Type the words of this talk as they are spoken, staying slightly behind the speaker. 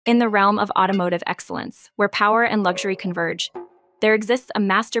In the realm of automotive excellence, where power and luxury converge, there exists a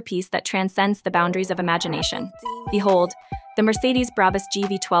masterpiece that transcends the boundaries of imagination. Behold, the Mercedes Brabus G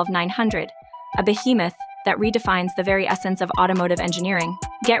V12 900, a behemoth that redefines the very essence of automotive engineering.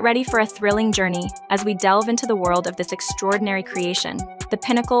 Get ready for a thrilling journey as we delve into the world of this extraordinary creation, the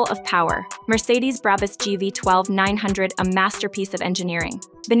pinnacle of power. Mercedes Brabus G V12 900, a masterpiece of engineering.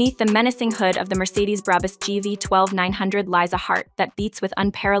 Beneath the menacing hood of the Mercedes Brabus G V12 900 lies a heart that beats with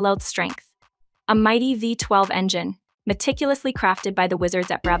unparalleled strength. A mighty V12 engine, meticulously crafted by the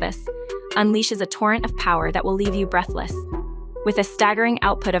wizards at Brabus, unleashes a torrent of power that will leave you breathless. With a staggering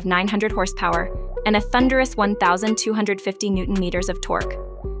output of 900 horsepower and a thunderous 1,250 newton-meters of torque,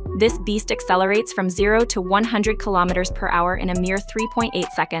 this beast accelerates from 0 to 100 kilometers per hour in a mere 3.8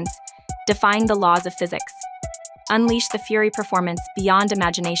 seconds, defying the laws of physics. Unleash the fury performance beyond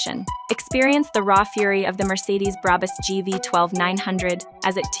imagination. Experience the raw fury of the Mercedes Brabus G V12 900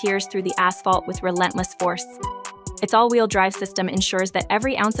 as it tears through the asphalt with relentless force. Its all-wheel drive system ensures that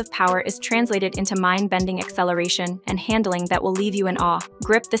every ounce of power is translated into mind-bending acceleration and handling that will leave you in awe.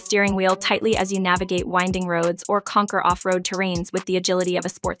 Grip the steering wheel tightly as you navigate winding roads or conquer off-road terrains with the agility of a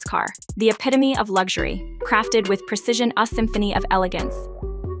sports car. The epitome of luxury, crafted with precision, a symphony of elegance.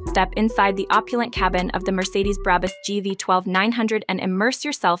 Step inside the opulent cabin of the Mercedes Brabus G V12 900 and immerse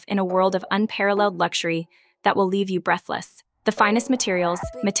yourself in a world of unparalleled luxury that will leave you breathless. The finest materials,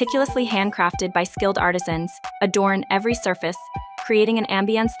 meticulously handcrafted by skilled artisans, adorn every surface, creating an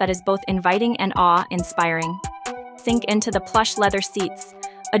ambience that is both inviting and awe-inspiring. Sink into the plush leather seats,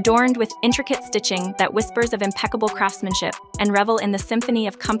 adorned with intricate stitching that whispers of impeccable craftsmanship, and revel in the symphony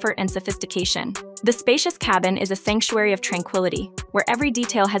of comfort and sophistication. The spacious cabin is a sanctuary of tranquility, where every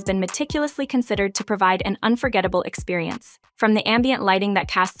detail has been meticulously considered to provide an unforgettable experience. From the ambient lighting that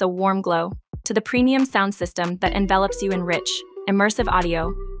casts a warm glow, to the premium sound system that envelops you in rich, immersive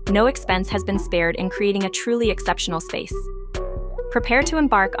audio, no expense has been spared in creating a truly exceptional space. Prepare to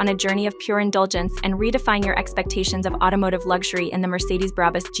embark on a journey of pure indulgence and redefine your expectations of automotive luxury in the Mercedes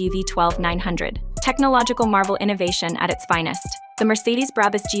Brabus G V12 900. Technological marvel, innovation at its finest. The Mercedes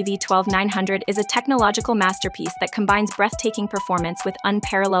Brabus G V12 900 is a technological masterpiece that combines breathtaking performance with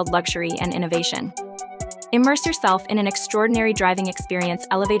unparalleled luxury and innovation. Immerse yourself in an extraordinary driving experience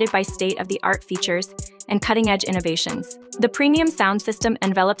elevated by state-of-the-art features and cutting-edge innovations. The premium sound system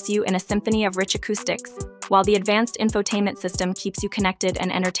envelops you in a symphony of rich acoustics, while the advanced infotainment system keeps you connected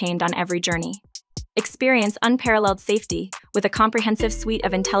and entertained on every journey. Experience unparalleled safety with a comprehensive suite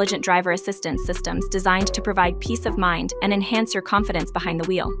of intelligent driver assistance systems designed to provide peace of mind and enhance your confidence behind the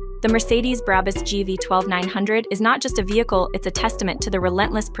wheel. The Mercedes Brabus G V12 900 is not just a vehicle, it's a testament to the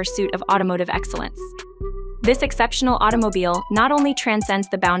relentless pursuit of automotive excellence. This exceptional automobile not only transcends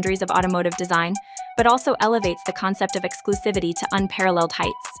the boundaries of automotive design, but also elevates the concept of exclusivity to unparalleled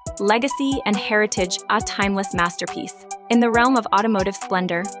heights. Legacy and heritage, a timeless masterpiece. In the realm of automotive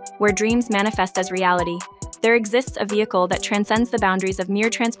splendor, where dreams manifest as reality, there exists a vehicle that transcends the boundaries of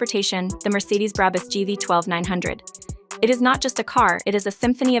mere transportation, the Mercedes Brabus G V12 900. It is not just a car, it is a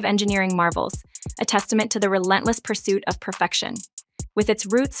symphony of engineering marvels, a testament to the relentless pursuit of perfection. With its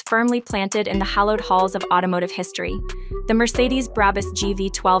roots firmly planted in the hallowed halls of automotive history, the Mercedes Brabus G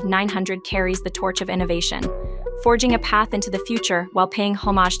V12 900 carries the torch of innovation, forging a path into the future while paying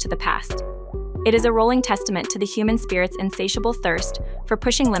homage to the past. It is a rolling testament to the human spirit's insatiable thirst for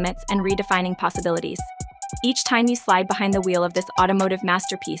pushing limits and redefining possibilities. Each time you slide behind the wheel of this automotive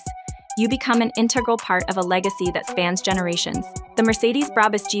masterpiece, you become an integral part of a legacy that spans generations. The Mercedes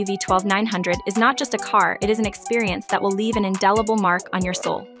Brabus G V12 900 is not just a car, it is an experience that will leave an indelible mark on your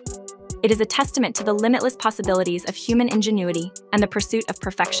soul. It is a testament to the limitless possibilities of human ingenuity and the pursuit of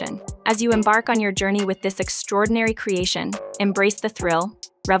perfection. As you embark on your journey with this extraordinary creation, embrace the thrill,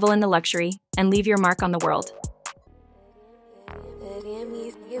 revel in the luxury, and leave your mark on the world.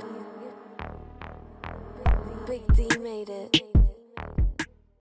 Big D made it.